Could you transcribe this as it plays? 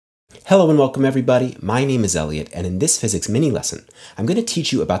Hello and welcome everybody, my name is Elliot, and in this physics mini lesson, I'm going to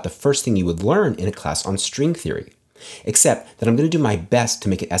teach you about the first thing you would learn in a class on string theory, except that I'm going to do my best to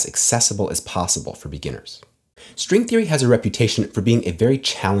make it as accessible as possible for beginners. String theory has a reputation for being a very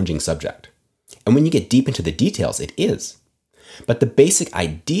challenging subject, and when you get deep into the details, it is. But the basic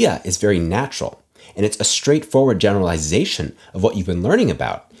idea is very natural, and it's a straightforward generalization of what you've been learning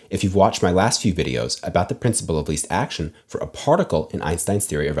about if you've watched my last few videos about the principle of least action for a particle in Einstein's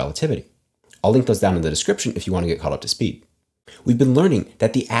theory of relativity. I'll link those down in the description if you want to get caught up to speed. We've been learning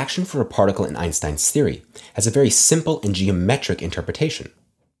that the action for a particle in Einstein's theory has a very simple and geometric interpretation.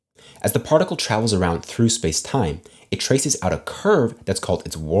 As the particle travels around through space-time, it traces out a curve that's called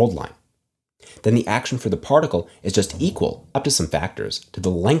its world line. Then the action for the particle is just equal, up to some factors, to the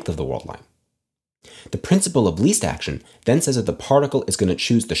length of the world line. The principle of least action then says that the particle is going to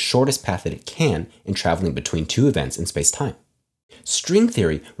choose the shortest path that it can in traveling between two events in space-time. String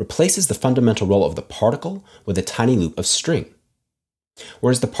theory replaces the fundamental role of the particle with a tiny loop of string.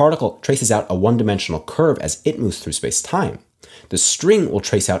 Whereas the particle traces out a one-dimensional curve as it moves through space-time, the string will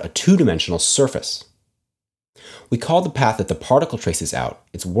trace out a two-dimensional surface. We call the path that the particle traces out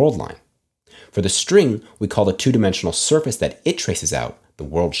its world line. For the string, we call the two-dimensional surface that it traces out the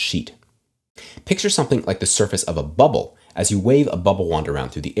world sheet. Picture something like the surface of a bubble as you wave a bubble wand around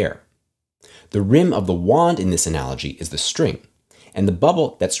through the air. The rim of the wand in this analogy is the string, and the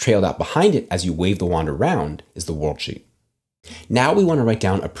bubble that's trailed out behind it as you wave the wand around is the world sheet. Now we want to write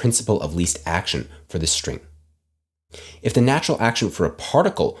down a principle of least action for this string. If the natural action for a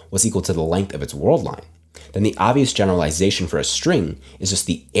particle was equal to the length of its world line, then the obvious generalization for a string is just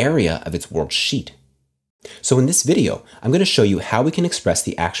the area of its world sheet. So in this video, I'm going to show you how we can express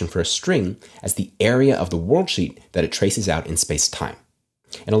the action for a string as the area of the world sheet that it traces out in space-time.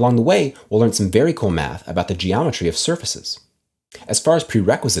 And along the way, we'll learn some very cool math about the geometry of surfaces. As far as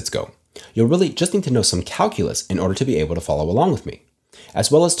prerequisites go, you'll really just need to know some calculus in order to be able to follow along with me, as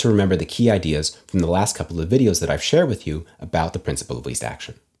well as to remember the key ideas from the last couple of videos that I've shared with you about the principle of least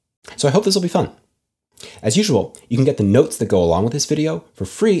action. So I hope this will be fun. As usual, you can get the notes that go along with this video for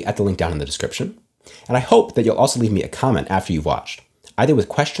free at the link down in the description. And I hope that you'll also leave me a comment after you've watched, either with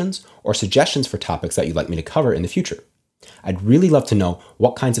questions or suggestions for topics that you'd like me to cover in the future. I'd really love to know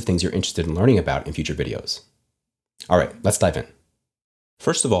what kinds of things you're interested in learning about in future videos. All right, let's dive in.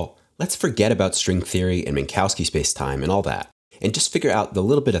 First of all, let's forget about string theory and Minkowski spacetime and all that, and just figure out the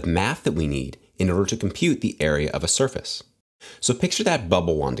little bit of math that we need in order to compute the area of a surface. So picture that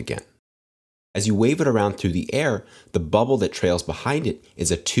bubble wand again. As you wave it around through the air, the bubble that trails behind it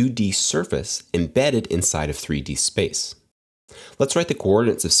is a 2D surface embedded inside of 3D space. Let's write the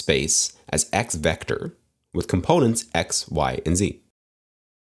coordinates of space as x vector with components x, y, and z.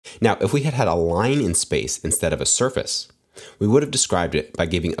 Now, if we had had a line in space instead of a surface, we would have described it by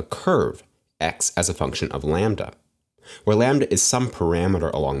giving a curve, x as a function of lambda, where lambda is some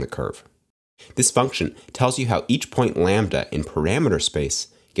parameter along the curve. This function tells you how each point lambda in parameter space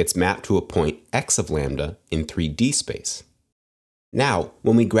gets mapped to a point x of lambda in 3D space. Now,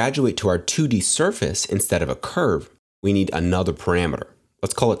 when we graduate to our 2D surface instead of a curve, we need another parameter.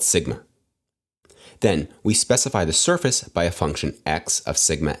 Let's call it sigma. Then, we specify the surface by a function x of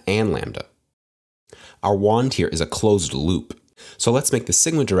sigma and lambda. Our wand here is a closed loop, so let's make the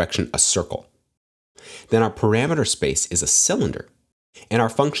sigma direction a circle. Then our parameter space is a cylinder, and our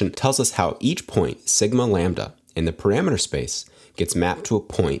function tells us how each point sigma lambda in the parameter space gets mapped to a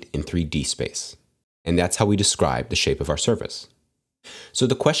point in 3D space. And that's how we describe the shape of our surface. So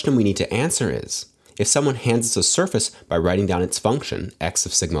the question we need to answer is, if someone hands us a surface by writing down its function, x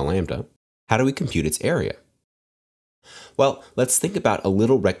of sigma lambda, how do we compute its area? Well, let's think about a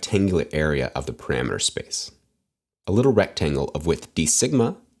little rectangular area of the parameter space. A little rectangle of width d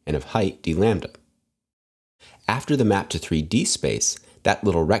sigma and of height d lambda. After the map to 3D space, that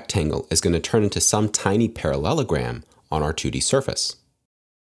little rectangle is going to turn into some tiny parallelogram on our 2D surface.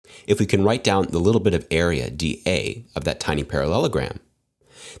 If we can write down the little bit of area dA of that tiny parallelogram,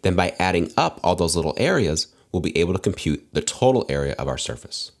 then by adding up all those little areas, we'll be able to compute the total area of our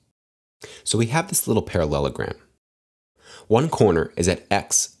surface. So we have this little parallelogram. One corner is at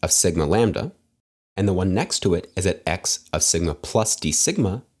x of sigma lambda, and the one next to it is at x of sigma plus d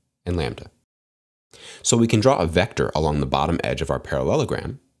sigma and lambda. So we can draw a vector along the bottom edge of our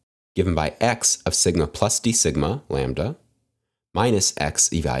parallelogram, given by x of sigma plus d sigma lambda minus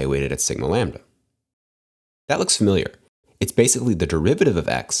x evaluated at sigma lambda. That looks familiar. It's basically the derivative of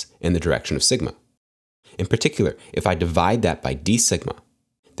x in the direction of sigma. In particular, if I divide that by d sigma,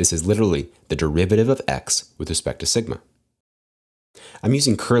 this is literally the derivative of x with respect to sigma. I'm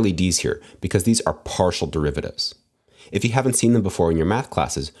using curly d's here because these are partial derivatives. If you haven't seen them before in your math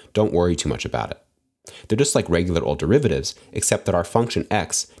classes, don't worry too much about it. They're just like regular old derivatives, except that our function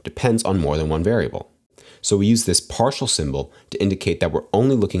x depends on more than one variable. So we use this partial symbol to indicate that we're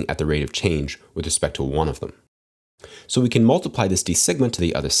only looking at the rate of change with respect to one of them. So we can multiply this d sigma to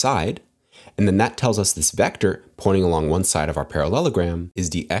the other side, and then that tells us this vector pointing along one side of our parallelogram is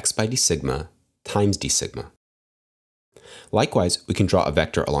dx by d sigma times d sigma. Likewise, we can draw a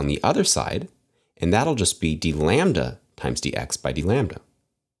vector along the other side, and that'll just be d lambda times dx by d lambda.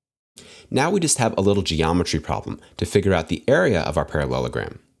 Now we just have a little geometry problem to figure out the area of our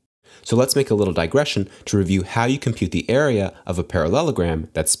parallelogram. So let's make a little digression to review how you compute the area of a parallelogram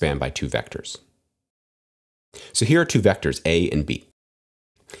that's spanned by two vectors. So here are two vectors, a and b.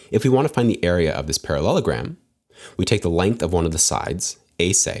 If we want to find the area of this parallelogram, we take the length of one of the sides,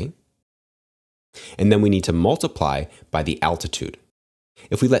 a say, and then we need to multiply by the altitude.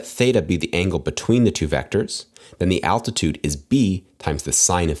 If we let theta be the angle between the two vectors, then the altitude is b times the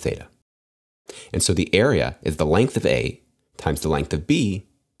sine of theta. And so the area is the length of a times the length of b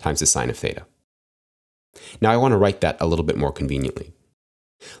times the sine of theta. Now I want to write that a little bit more conveniently.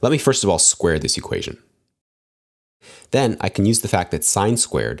 Let me first of all square this equation. Then I can use the fact that sine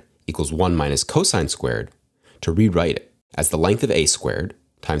squared equals 1 minus cosine squared to rewrite it as the length of a squared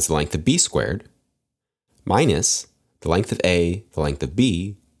times the length of b squared minus the length of a, the length of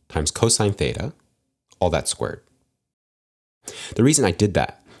b, times cosine theta, all that squared. The reason I did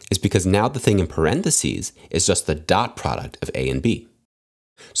that is because now the thing in parentheses is just the dot product of a and b.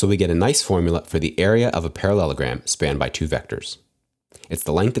 So we get a nice formula for the area of a parallelogram spanned by two vectors. It's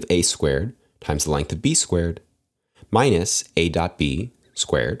the length of a squared times the length of b squared minus a dot b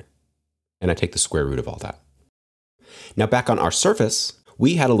squared, and I take the square root of all that. Now back on our surface,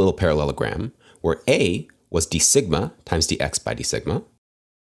 we had a little parallelogram where a was d sigma times dx by d sigma,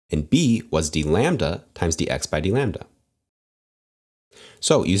 and b was d lambda times dx by d lambda.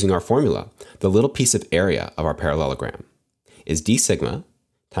 So using our formula, the little piece of area of our parallelogram is d sigma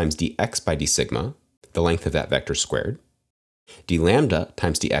times dx by d sigma, the length of that vector squared, d lambda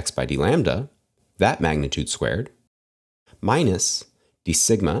times dx by d lambda, that magnitude squared, minus d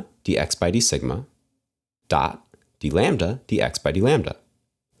sigma dx by d sigma, dot d lambda dx by d lambda.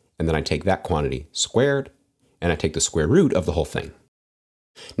 And then I take that quantity squared, and I take the square root of the whole thing.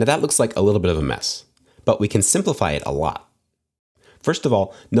 Now that looks like a little bit of a mess, but we can simplify it a lot. First of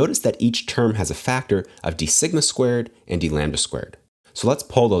all, notice that each term has a factor of d sigma squared and d lambda squared. So let's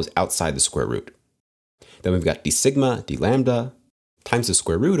pull those outside the square root. Then we've got d sigma, d lambda, times the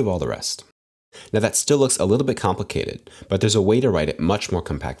square root of all the rest. Now that still looks a little bit complicated, but there's a way to write it much more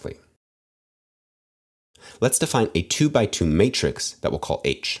compactly. Let's define a 2 by 2 matrix that we'll call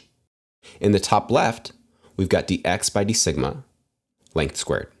H. In the top left, we've got dx by d sigma, length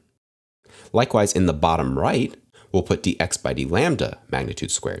squared. Likewise, in the bottom right, we'll put dx by d lambda,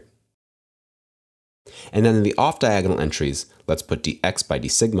 magnitude squared. And then in the off-diagonal entries, let's put dx by d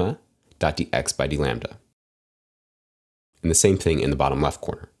sigma dot dx by d lambda. And the same thing in the bottom left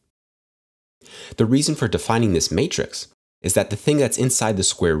corner. The reason for defining this matrix is that the thing that's inside the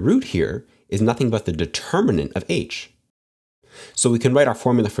square root here is nothing but the determinant of H. So we can write our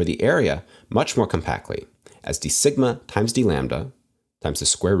formula for the area much more compactly as d sigma times d lambda times the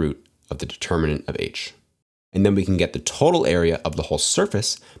square root of the determinant of H. And then we can get the total area of the whole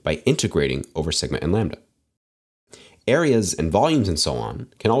surface by integrating over sigma and lambda. Areas and volumes and so on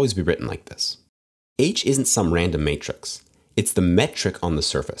can always be written like this. H isn't some random matrix. It's the metric on the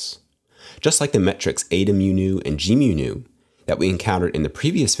surface. Just like the metrics a to mu nu and g mu nu that we encountered in the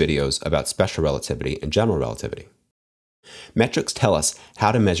previous videos about special relativity and general relativity. Metrics tell us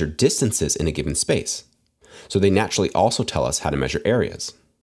how to measure distances in a given space, so they naturally also tell us how to measure areas.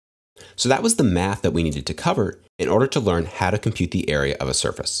 So that was the math that we needed to cover in order to learn how to compute the area of a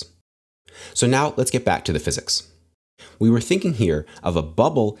surface. So now let's get back to the physics. We were thinking here of a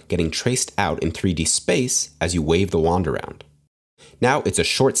bubble getting traced out in 3D space as you wave the wand around. Now it's a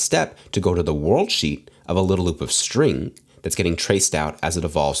short step to go to the worldsheet of a little loop of string that's getting traced out as it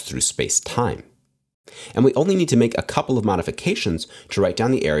evolves through space-time. And we only need to make a couple of modifications to write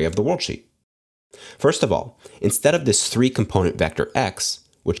down the area of the worldsheet. First of all, instead of this 3-component vector x,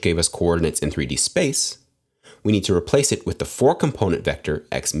 which gave us coordinates in 3D space, we need to replace it with the 4-component vector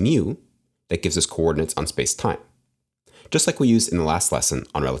x mu that gives us coordinates on space-time, just like we used in the last lesson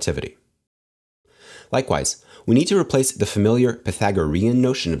on relativity. Likewise, we need to replace the familiar Pythagorean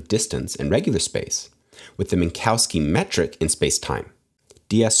notion of distance in regular space with the Minkowski metric in space-time,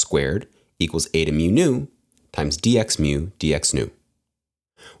 ds squared equals a to mu nu times dx mu dx nu.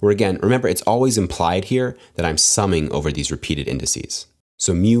 Where again, remember it's always implied here that I'm summing over these repeated indices.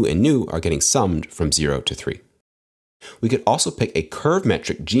 So mu and nu are getting summed from 0 to 3. We could also pick a curve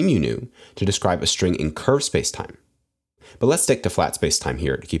metric g mu nu to describe a string in curved spacetime. But let's stick to flat spacetime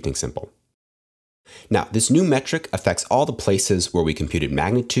here to keep things simple. Now, this new metric affects all the places where we computed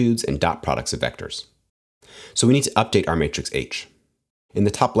magnitudes and dot products of vectors. So we need to update our matrix H. In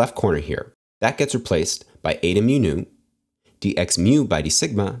the top left corner here, that gets replaced by eta mu nu, dx mu by d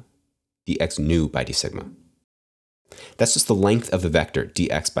sigma, dx nu by d sigma. That's just the length of the vector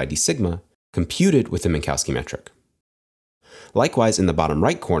dx by d sigma computed with the Minkowski metric. Likewise, in the bottom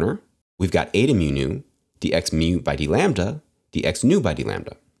right corner, we've got eta mu nu, dx mu by d lambda, dx nu by d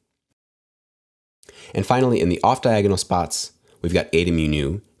lambda. And finally, in the off-diagonal spots, we've got eta mu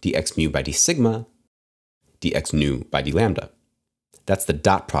nu, dx mu by d sigma, dx nu by d lambda. That's the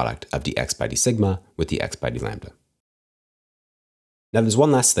dot product of dx by d sigma with dx by d lambda. Now there's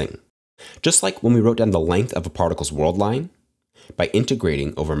one last thing. Just like when we wrote down the length of a particle's world line, by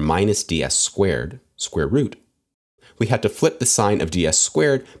integrating over minus ds squared, square root, we had to flip the sign of ds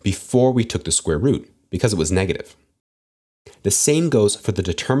squared before we took the square root, because it was negative. The same goes for the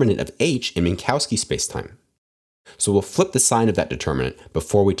determinant of h in Minkowski spacetime. So we'll flip the sign of that determinant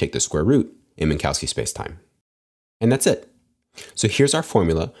before we take the square root in Minkowski spacetime. And that's it. So here's our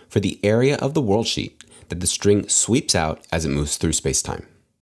formula for the area of the worldsheet that the string sweeps out as it moves through spacetime.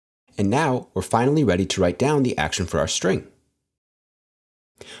 And now we're finally ready to write down the action for our string.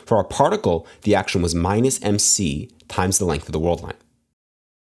 For our particle, the action was minus mc times the length of the world line.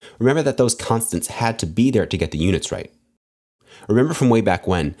 Remember that those constants had to be there to get the units right. Remember from way back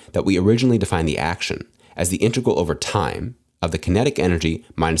when that we originally defined the action as the integral over time of the kinetic energy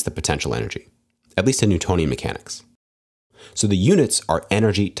minus the potential energy, at least in Newtonian mechanics. So the units are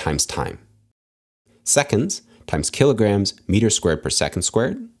energy times time. Seconds times kilograms meters squared per second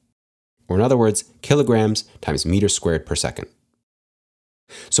squared, or in other words, kilograms times meters squared per second.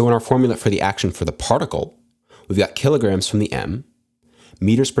 So in our formula for the action for the particle, we've got kilograms from the m,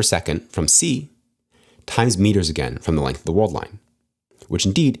 meters per second from c, times meters again from the length of the world line, which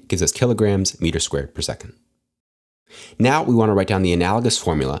indeed gives us kilograms meters squared per second. Now we want to write down the analogous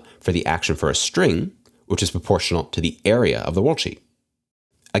formula for the action for a string, which is proportional to the area of the worldsheet.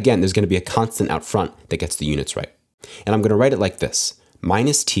 Again, there's going to be a constant out front that gets the units right. And I'm going to write it like this: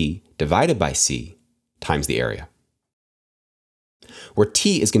 minus t divided by c times the area, where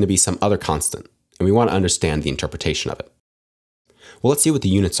t is going to be some other constant, and we want to understand the interpretation of it. Well, let's see what the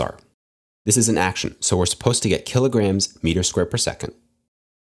units are. This is an action, so we're supposed to get kilograms meters squared per second.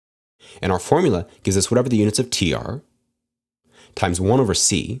 And our formula gives us whatever the units of t are, times 1 over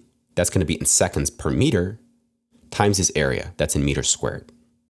c, that's going to be in seconds per meter, times his area, that's in meters squared.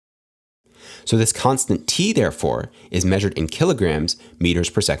 So this constant t, therefore, is measured in kilograms meters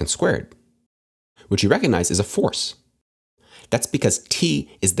per second squared, which you recognize is a force. That's because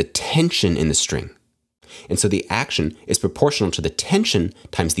t is the tension in the string. And so the action is proportional to the tension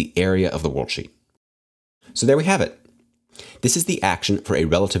times the area of the worldsheet. So there we have it. This is the action for a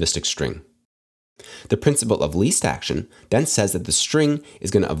relativistic string. The principle of least action then says that the string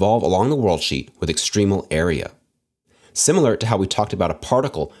is going to evolve along the worldsheet with extremal area, similar to how we talked about a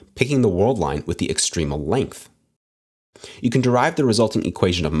particle picking the world line with the extremal length. You can derive the resulting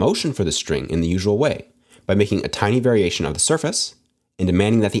equation of motion for the string in the usual way, by making a tiny variation of the surface and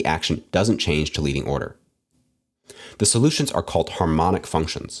demanding that the action doesn't change to leading order. The solutions are called harmonic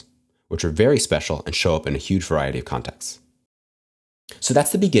functions, which are very special and show up in a huge variety of contexts. So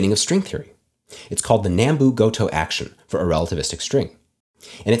that's the beginning of string theory. It's called the Nambu-Goto action for a relativistic string.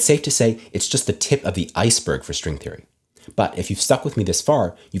 And it's safe to say it's just the tip of the iceberg for string theory. But if you've stuck with me this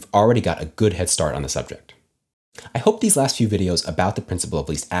far, you've already got a good head start on the subject. I hope these last few videos about the principle of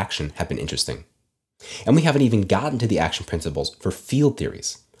least action have been interesting. And we haven't even gotten to the action principles for field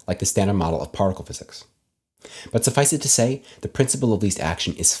theories, like the standard model of particle physics. But suffice it to say, the principle of least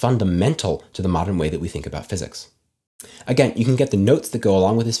action is fundamental to the modern way that we think about physics. Again, you can get the notes that go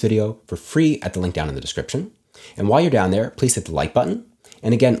along with this video for free at the link down in the description. And while you're down there, please hit the like button.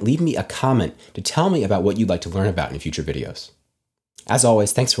 And again, leave me a comment to tell me about what you'd like to learn about in future videos. As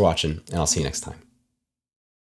always, thanks for watching, and I'll see you next time.